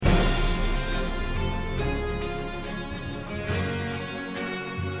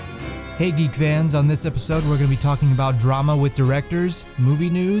Hey Geek fans, on this episode we're going to be talking about drama with directors, movie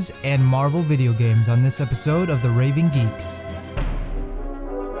news, and Marvel video games on this episode of The Raving Geeks.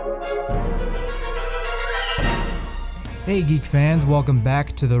 Hey Geek fans, welcome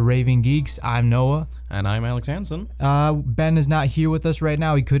back to The Raving Geeks. I'm Noah. And I'm Alex Hansen. Ben is not here with us right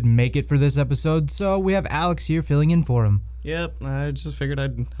now. He couldn't make it for this episode, so we have Alex here filling in for him. Yep, I just figured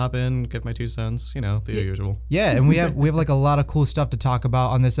I'd hop in, give my 2 cents, the usual. Yeah, and we have like a lot of cool stuff to talk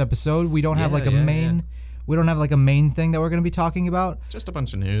about on this episode. We don't have like a main thing that we're going to be talking about. Just a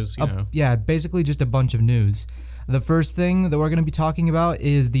bunch of news, Yeah, basically just a bunch of news. The first thing that we're going to be talking about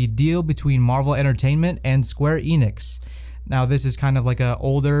is the deal between Marvel Entertainment and Square Enix. Now, this is kind of like an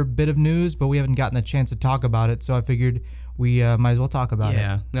older bit of news, but we haven't gotten a chance to talk about it, so I figured we might as well talk about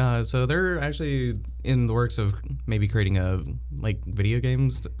it. Yeah, so they're actually in the works of maybe creating a video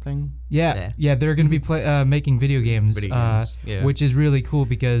games thing. Yeah, they're going to be making video games, which is really cool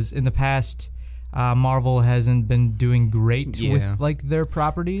because in the past, Marvel hasn't been doing great with their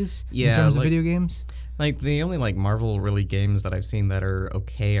properties in terms of video games. The only Marvel really games that I've seen that are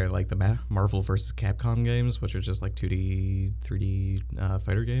okay are the Marvel vs. Capcom games, which are just 2D, 3D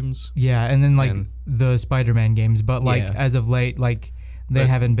fighter games. Yeah, and then the Spider-Man games, but as of late, they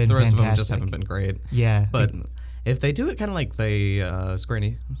haven't been fantastic. The rest of them just haven't been great. Yeah. But if they do it kind of like Square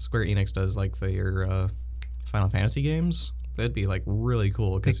Enix does their Final Fantasy games, that'd be really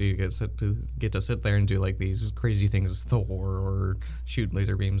cool because you get to sit there and do these crazy things as Thor or shoot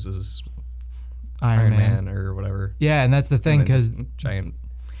laser beams as Iron Man or whatever. Yeah, and that's the thing because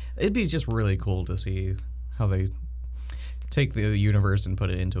it'd be just really cool to see how they take the universe and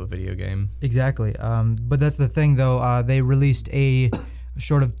put it into a video game. Exactly. But that's the thing though. They released a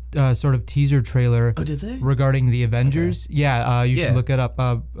sort of teaser trailer. Oh, did they? Regarding the Avengers. Okay. Yeah. You should look it up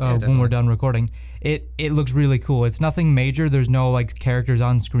when we're done recording. It looks really cool. It's nothing major. There's no characters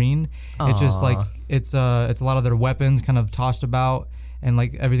on screen. It's just it's a lot of their weapons kind of tossed about. And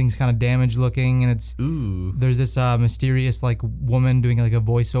everything's kind of damaged looking, and there's this mysterious woman doing a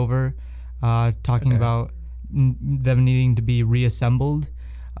voiceover, talking about them needing to be reassembled,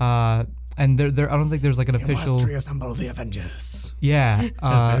 and there I don't think there's an official. You must reassemble the Avengers. Yeah,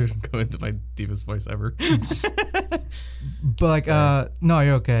 go into my deepest voice ever. But no,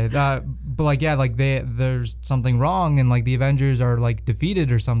 you're okay. But there's something wrong, and the Avengers are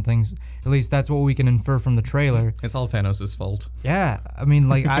defeated or something. At least that's what we can infer from the trailer. It's all Thanos' fault. Yeah, I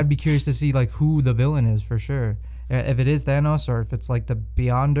mean, I'd be curious to see who the villain is for sure. If it is Thanos or if it's the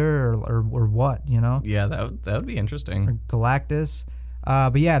Beyonder or what, Yeah, that would be interesting. Or Galactus.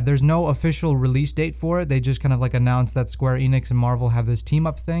 But yeah, there's no official release date for it. They just kind of announced that Square Enix and Marvel have this team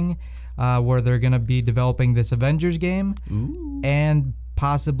up thing where they're going to be developing this Avengers game and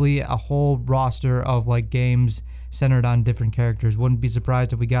possibly a whole roster of games centered on different characters. Wouldn't be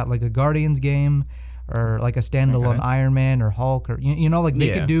surprised if we got a Guardians game or a standalone Iron Man or Hulk or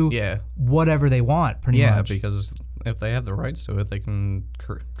they could do whatever they want pretty much. Yeah, because if they have the rights to it, they can.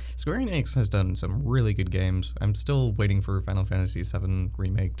 Square Enix has done some really good games. I'm still waiting for Final Fantasy VII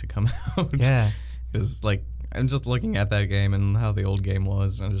Remake to come out. Yeah, because I'm just looking at that game and how the old game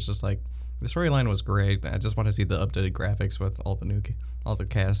was, and it's just the storyline was great. I just want to see the updated graphics with all the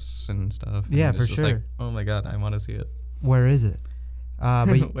casts and stuff. Yeah, and for sure. Oh my god, I want to see it. Where is it?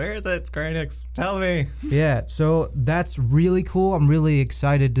 But where is it, Square Enix? Tell me. Yeah, so that's really cool. I'm really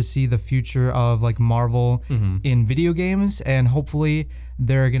excited to see the future of Marvel in video games, and hopefully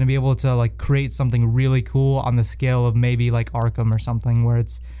they're gonna be able to create something really cool on the scale of maybe Arkham or something, where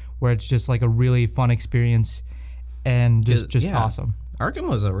it's just a really fun experience and just awesome. Arkham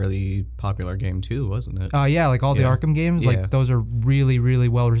was a really popular game too, wasn't it? Yeah, all the Arkham games, those are really, really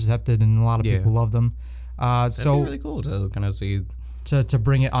well received, and a lot of people love them. That'd be really cool to kind of see. To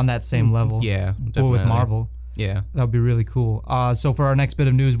bring it on that same level. Yeah, definitely. With Marvel. Yeah. That would be really cool. So for our next bit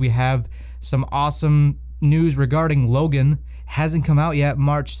of news, we have some awesome news regarding Logan. Hasn't come out yet.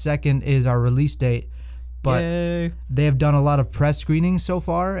 March 2nd is our release date. But they have done a lot of press screenings so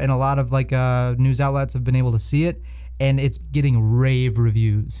far, and a lot of news outlets have been able to see it, and it's getting rave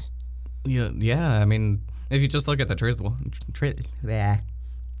reviews. Yeah. I mean, if you just look at the trailers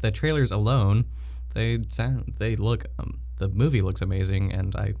alone, they look the movie looks amazing,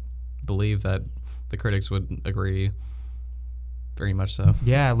 and I believe that the critics would agree very much so.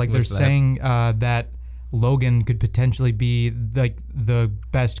 Yeah, they're saying that Logan could potentially be the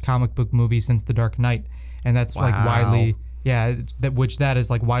best comic book movie since The Dark Knight, and that's widely that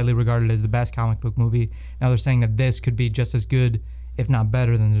is widely regarded as the best comic book movie. Now they're saying that this could be just as good, if not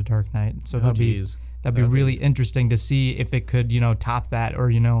better, than The Dark Knight. So that'd be really interesting to see if it could top that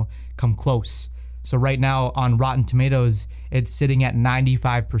or come close. So right now on Rotten Tomatoes, it's sitting at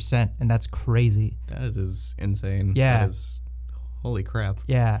 95%, and that's crazy. That is insane. Yeah. That is, holy crap.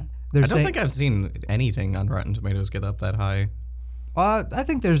 Yeah. I don't think I've seen anything on Rotten Tomatoes get up that high. I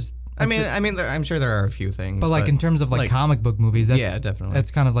think there's... I'm sure there are a few things. But like in terms of like comic book movies, that's, yeah, definitely.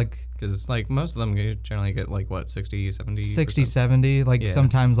 That's kind of like... Because like most of them generally get like, what, 60, 70%? 60, 70, like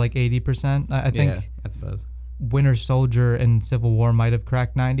sometimes like 80%. I think at the best. Winter Soldier and Civil War might have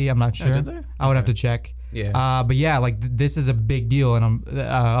cracked 90. I'm not sure. Oh, did they? I would have to check. Yeah. But yeah, like this is a big deal, and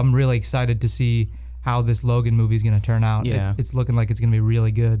I'm really excited to see how this Logan movie is going to turn out. Yeah. It's looking like it's going to be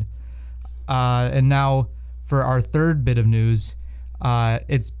really good. And now for our third bit of news,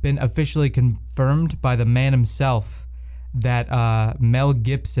 it's been officially confirmed by the man himself that Mel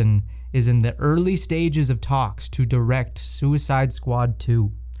Gibson is in the early stages of talks to direct Suicide Squad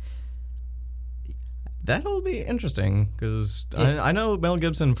 2. That'll be interesting because I know Mel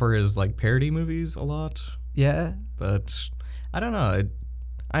Gibson for his like parody movies a lot. Yeah, but I don't know.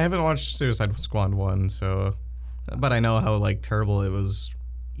 I haven't watched Suicide Squad 1, so but I know how like terrible it was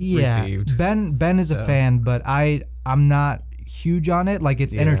received. Ben is a fan, but I'm not huge on it. Like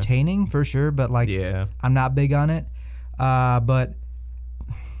it's entertaining for sure, but like I'm not big on it. But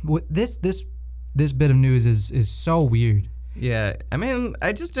this bit of news is so weird. Yeah, I mean,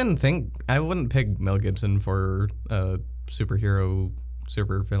 I just didn't think I wouldn't pick Mel Gibson for a super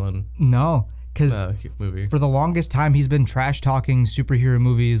villain. No, because movie. For the longest time he's been trash talking superhero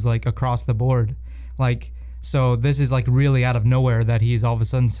movies like across the board. Like, so this is like really out of nowhere that he's all of a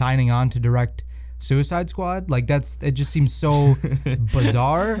sudden signing on to direct Suicide Squad. Like it just seems so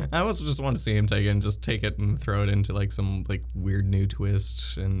bizarre. I also just want to see him take it and throw it into like some like weird new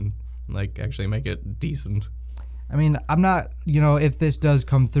twist and like actually make it decent. I mean, I'm not, if this does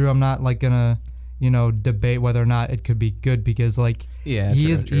come through, I'm not like gonna, debate whether or not it could be good because like he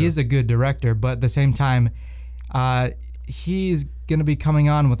is a good director, but at the same time, he's gonna be coming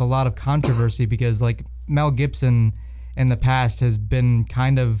on with a lot of controversy because like Mel Gibson in the past has been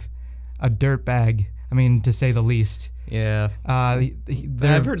kind of a dirtbag. I mean, to say the least. Yeah.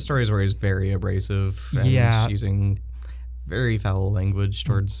 I've heard stories where he's very abrasive and using very foul language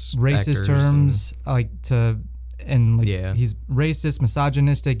towards racist terms, he's racist,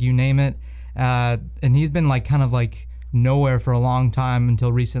 misogynistic, you name it. And he's been like kind of like nowhere for a long time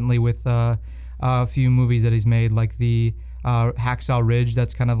until recently with a few movies that he's made, like the Hacksaw Ridge,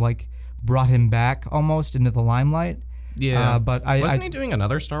 that's kind of like brought him back almost into the limelight. Yeah, but wasn't he doing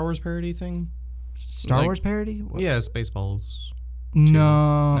another Star Wars parody thing? Star Wars parody? Yeah, Spaceballs.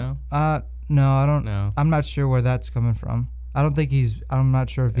 No, I don't. No. I'm not sure where that's coming from. I'm not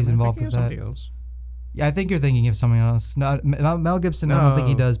sure if he's involved with that. Else. Yeah, I think you're thinking of something else. No, Mel Gibson. No. I don't think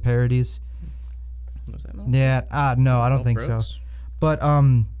he does parodies. Was that no, I don't think so. But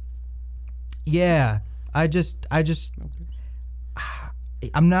yeah, I just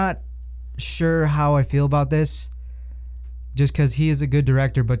I'm not sure how I feel about this. Just because he is a good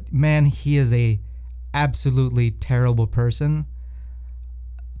director, but man, he is a absolutely terrible person.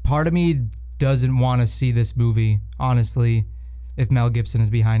 Part of me doesn't want to see this movie, honestly, if Mel Gibson is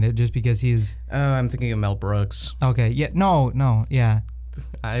behind it, just because he's... I'm thinking of Mel Brooks. Okay, yeah, no, yeah.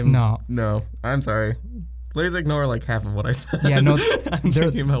 No, I'm sorry. Please ignore like half of what I said. Yeah, no, I'm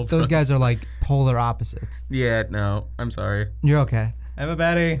thinking Mel Brooks. Those guys are like polar opposites. Yeah, no, I'm sorry. You're okay. I'm a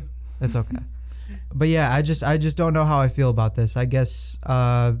baddie. It's okay. But yeah, I just don't know how I feel about this. I guess,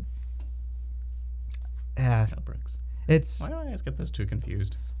 Mel Brooks. It's... Why do I always get this too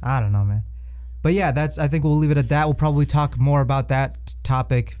confused? I don't know, man. But yeah, I think we'll leave it at that. We'll probably talk more about that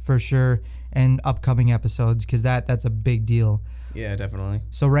topic for sure in upcoming episodes because that's a big deal. Yeah, definitely.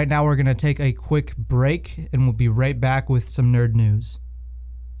 So right now we're going to take a quick break and we'll be right back with some nerd news.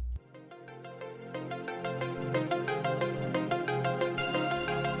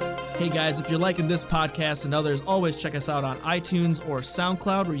 Hey guys, if you're liking this podcast and others, always check us out on iTunes or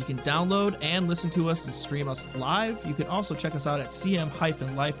SoundCloud where you can download and listen to us and stream us live. You can also check us out at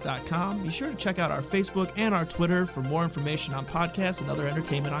cm-life.com. Be sure to check out our Facebook and our Twitter for more information on podcasts and other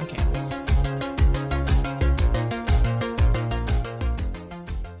entertainment on campus.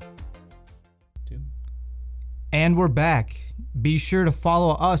 And we're back. Be sure to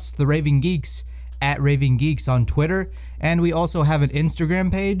follow us, the Raving Geeks, at Raving Geeks on Twitter. And we also have an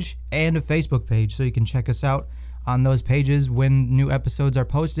Instagram page and a Facebook page, so you can check us out on those pages when new episodes are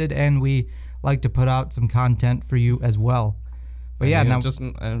posted, and we like to put out some content for you as well. But yeah, now just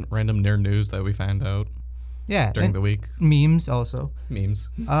random nerd news that we found out. Yeah, during the week. Memes also. Memes.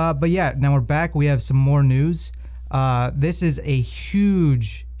 But yeah, now we're back. We have some more news. This is a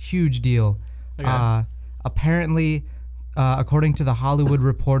huge deal. Okay. Apparently, according to the Hollywood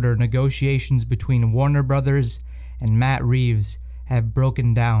Reporter, negotiations between Warner Brothers and Matt Reeves have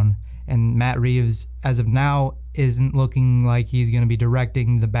broken down, and Matt Reeves, as of now, isn't looking like he's going to be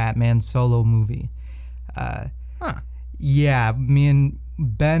directing the Batman solo movie. Yeah, me and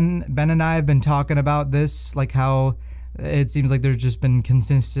Ben and I have been talking about this, like how it seems like there's just been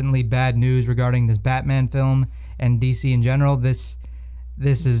consistently bad news regarding this Batman film and DC in general. This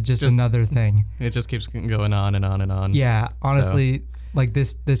is just another thing. It just keeps going on and on and on. Yeah, honestly, like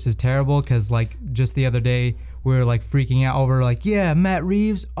this is terrible because like just the other day we were like freaking out over like, yeah, Matt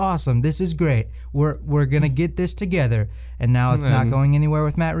Reeves, awesome, this is great. We're gonna get this together, and now it's not going anywhere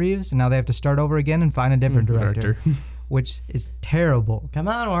with Matt Reeves, and now they have to start over again and find a different director. Which is terrible. Come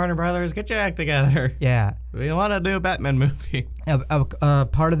on, Warner Brothers, get your act together. Yeah. We want to do a Batman movie.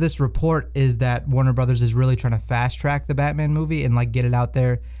 Part of this report is that Warner Brothers is really trying to fast track the Batman movie and like get it out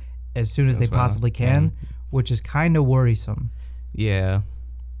there as soon as they possibly can, which is kind of worrisome. Yeah,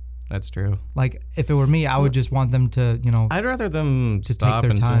 that's true. Like, if it were me, I would just want them to, I'd rather them stop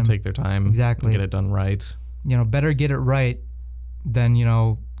and take their time. Exactly. And get it done right. Better get it right than,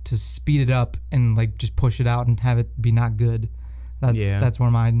 to speed it up and like just push it out and have it be not good. That's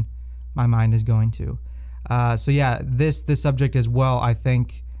where my mind is going to. So yeah, this subject as well, I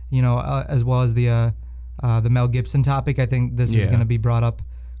think, as well as the Mel Gibson topic, I think this is going to be brought up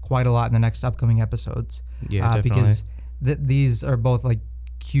quite a lot in the next upcoming episodes. Yeah, definitely. Because these are both like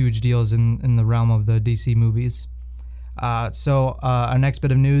huge deals in the realm of the DC movies. So our next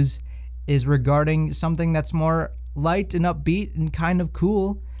bit of news is regarding something that's more light and upbeat and kind of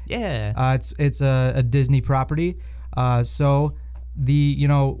cool. Yeah. It's a Disney property. So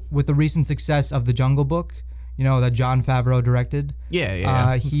with the recent success of The Jungle Book, that Jon Favreau directed.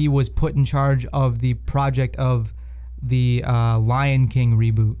 Yeah. He was put in charge of the project of the Lion King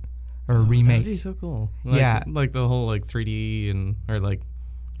reboot or remake. That'd be so cool. Like the whole like 3D or like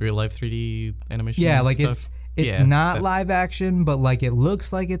real life 3D animation. Yeah, like stuff. It's not live action, but like it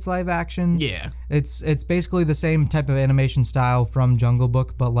looks like it's live action. Yeah. It's basically the same type of animation style from Jungle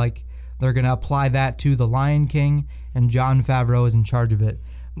Book, but like they're going to apply that to The Lion King, and Jon Favreau is in charge of it.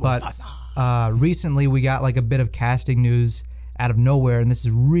 But recently we got like a bit of casting news out of nowhere, and this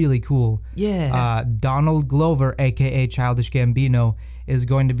is really cool. Yeah. Donald Glover, aka Childish Gambino, is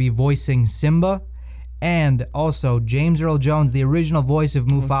going to be voicing Simba, and also James Earl Jones, the original voice of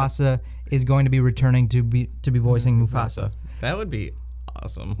Mufasa, is going to be returning to be voicing Mufasa. That would be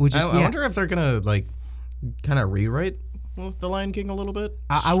awesome. I wonder if they're gonna like kind of rewrite The Lion King a little bit.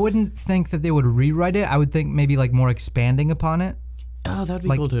 I wouldn't think that they would rewrite it. I would think maybe like more expanding upon it. Oh, that'd be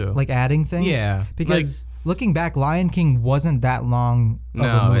like, cool too. Like adding things. Yeah. Because looking back, Lion King wasn't that long of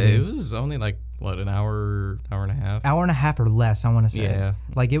a movie. It was only like what, an hour and a half? Hour and a half or less, I want to say. Yeah.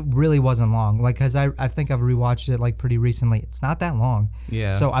 Like it really wasn't long. Like because I think I've rewatched it like pretty recently. It's not that long.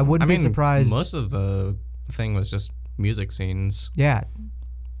 Yeah. So I wouldn't be surprised. Most of the thing was just music scenes. Yeah.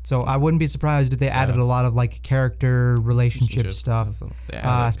 So I wouldn't be surprised if they added a lot of like character relationship stuff,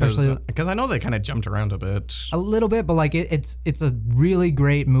 especially because I know they kind of jumped around a bit. A little bit, but like it's a really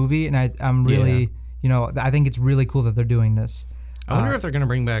great movie, and I'm really I think it's really cool that they're doing this. I wonder if they're gonna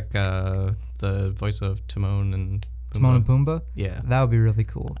bring back the voice of Timon and Pumbaa. Timon and Pumbaa? Yeah, that would be really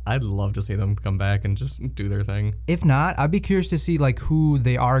cool. I'd love to see them come back and just do their thing. If not, I'd be curious to see like who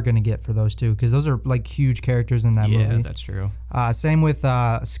they are gonna get for those two, because those are like huge characters in that movie. Yeah, that's true. Same with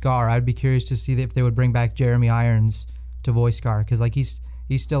Scar. I'd be curious to see if they would bring back Jeremy Irons to voice Scar, because like he's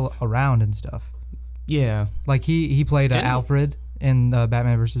still around and stuff. Yeah, like he played Alfred in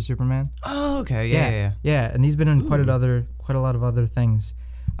Batman vs Superman. Oh, okay, yeah, and he's been in quite a lot of other things.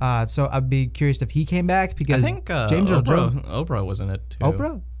 So I'd be curious if he came back, because I think James Oprah was in it too.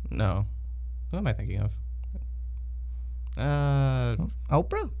 Oprah? No, who am I thinking of?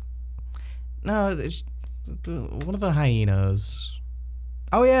 Oprah? No, it's one of the hyenas.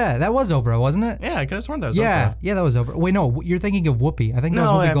 Oh yeah, that was Oprah, wasn't it? Yeah, I could have sworn that was Oprah. Yeah, that was Oprah. Wait, no, you're thinking of Whoopi. I think that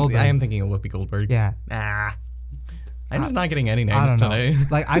was Whoopi Goldberg. I am thinking of Whoopi Goldberg. Yeah. I'm just not getting any names today.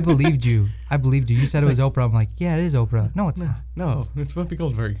 Like, I believed you. You said it was like, Oprah. I'm like, yeah, it is Oprah. No, it's not. No, it's Whoopi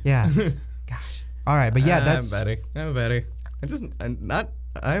Goldberg. Yeah. Gosh. All right, but yeah, that's... I'm a baddie.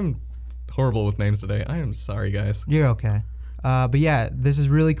 I'm horrible with names today. I am sorry, guys. You're okay. But yeah, this is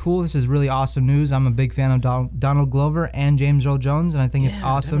really cool. This is really awesome news. I'm a big fan of Donald Glover and James Earl Jones, and I think it's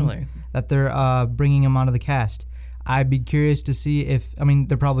awesome that they're bringing him onto the cast. I'd be curious to see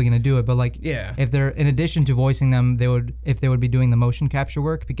they're probably going to do it, but like, if they're, in addition to voicing them, they would be doing the motion capture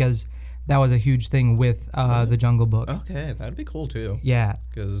work, because that was a huge thing with the Jungle Book. Okay, that'd be cool too. Yeah.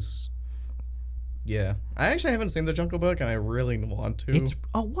 Because, I actually haven't seen the Jungle Book, and I really want to.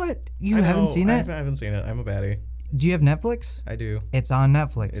 What? You haven't seen it? I haven't seen it. I'm a baddie. Do you have Netflix? I do. It's on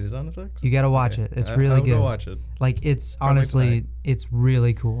Netflix. It is on Netflix? You gotta watch it. It's really good. I'll go watch it. Like, it's honestly, it's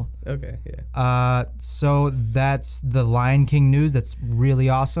really cool. Okay, yeah. So that's the Lion King news. That's really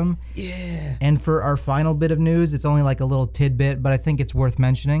awesome. Yeah. And for our final bit of news, it's only like a little tidbit, but I think it's worth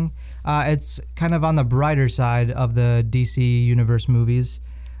mentioning. It's kind of on the brighter side of the DC Universe movies.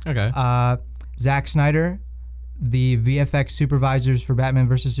 Okay. Zack Snyder, the VFX supervisors for Batman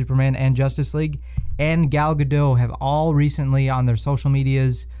vs. Superman and Justice League, and Gal Gadot have all recently on their social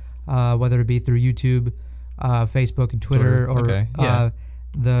medias, whether it be through YouTube, Facebook, and Twitter, or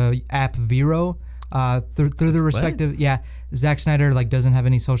the app Vero, through the respective. Yeah, Zack Snyder doesn't have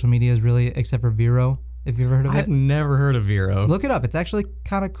any social medias really except for Vero. If you've ever heard of it, I've never heard of Vero. Look it up. It's actually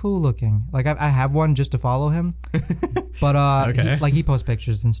kind of cool looking. Like I have one just to follow him, but he posts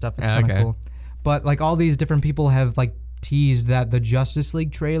pictures and stuff. It's kind of cool. But like all these different people have like teased that the Justice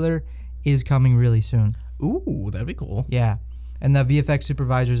League trailer is coming really soon. Ooh, that'd be cool. Yeah, and the VFX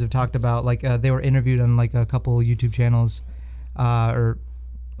supervisors have talked about they were interviewed on like a couple YouTube channels, or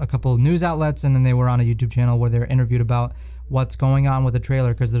a couple news outlets, and then they were on a YouTube channel where they were interviewed about what's going on with the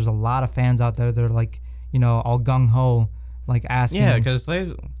trailer, because there's a lot of fans out there that are like, all gung-ho, like asking. Yeah, because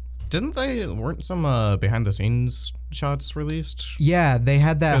weren't some behind the scenes shots released? Yeah, they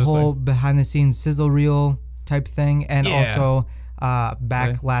had that whole behind the scenes sizzle reel type thing, and also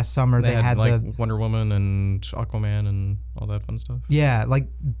back last summer they had the Wonder Woman and Aquaman and all that fun stuff. Yeah,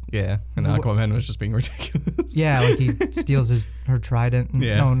 and Aquaman was just being ridiculous. Yeah, like he steals her trident.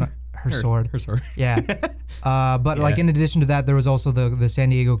 Her sword. Her sword. Yeah. But like in addition to that, there was also the San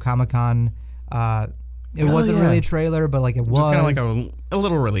Diego Comic-Con. It wasn't really a trailer, but like it was. Just kind of like a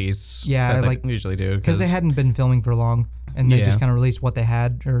little release. Yeah, that they usually do. Because they hadn't been filming for long, and they just kind of released what they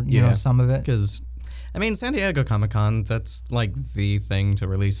had, or some of it. Because, I mean, San Diego Comic-Con, that's like the thing to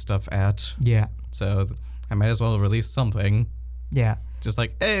release stuff at. Yeah. So I might as well release something. Yeah. Just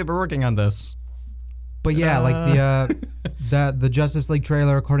like, hey, we're working on this. But yeah, like the Justice League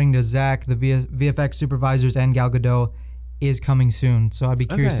trailer, according to Zach, the VFX supervisors and Gal Gadot, is coming soon. So I'd be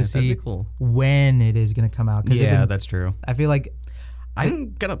curious to see when it is going to come out. Yeah, that's true. I feel like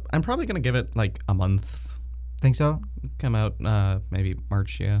I'm probably gonna give it like a month. Think so? Come out maybe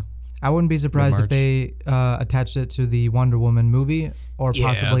March. Yeah. I wouldn't be surprised if they attached it to the Wonder Woman movie or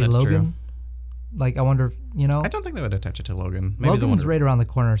possibly Logan. True. Like, I wonder if, I don't think they would attach it to Logan. Maybe Logan's right around the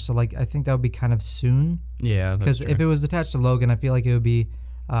corner, so like I think that would be kind of soon. Yeah, because if it was attached to Logan, I feel like it would be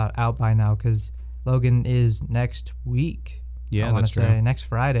out by now, because Logan is next week. Yeah, I want to say next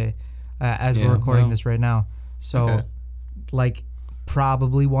Friday, as we're recording this right now. So, like,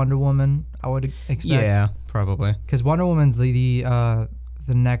 probably Wonder Woman, I would expect. Yeah, probably. Because Wonder Woman's the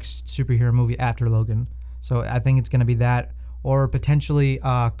next superhero movie after Logan. So I think it's going to be that, or potentially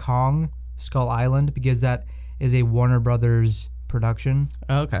Kong Skull Island, because that is a Warner Brothers production.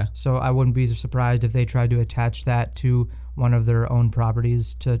 Oh, okay. So I wouldn't be surprised if they tried to attach that to one of their own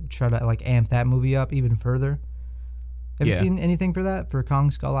properties to try to like amp that movie up even further. Have you seen anything for that, for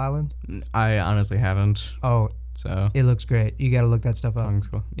Kong Skull Island? I honestly haven't. Oh, so it looks great. You got to look that stuff up. Kong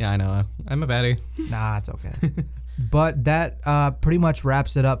Skull. Yeah, I know. I'm a baddie. Nah, it's okay. But that pretty much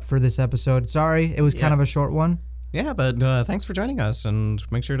wraps it up for this episode. Sorry, it was kind of a short one. Yeah, but thanks for joining us, and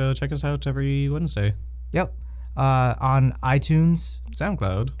make sure to check us out every Wednesday. Yep. On iTunes,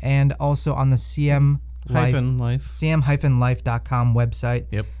 SoundCloud, and also on the CM-Life. CM-Life.com website.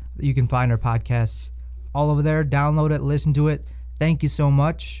 Yep. You can find our podcasts all over there. Download it, listen to it. Thank you so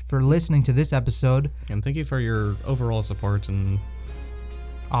much for listening to this episode. And thank you for your overall support and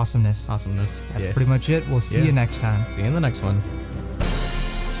awesomeness. That's pretty much it. We'll see you next time. See you in the next one.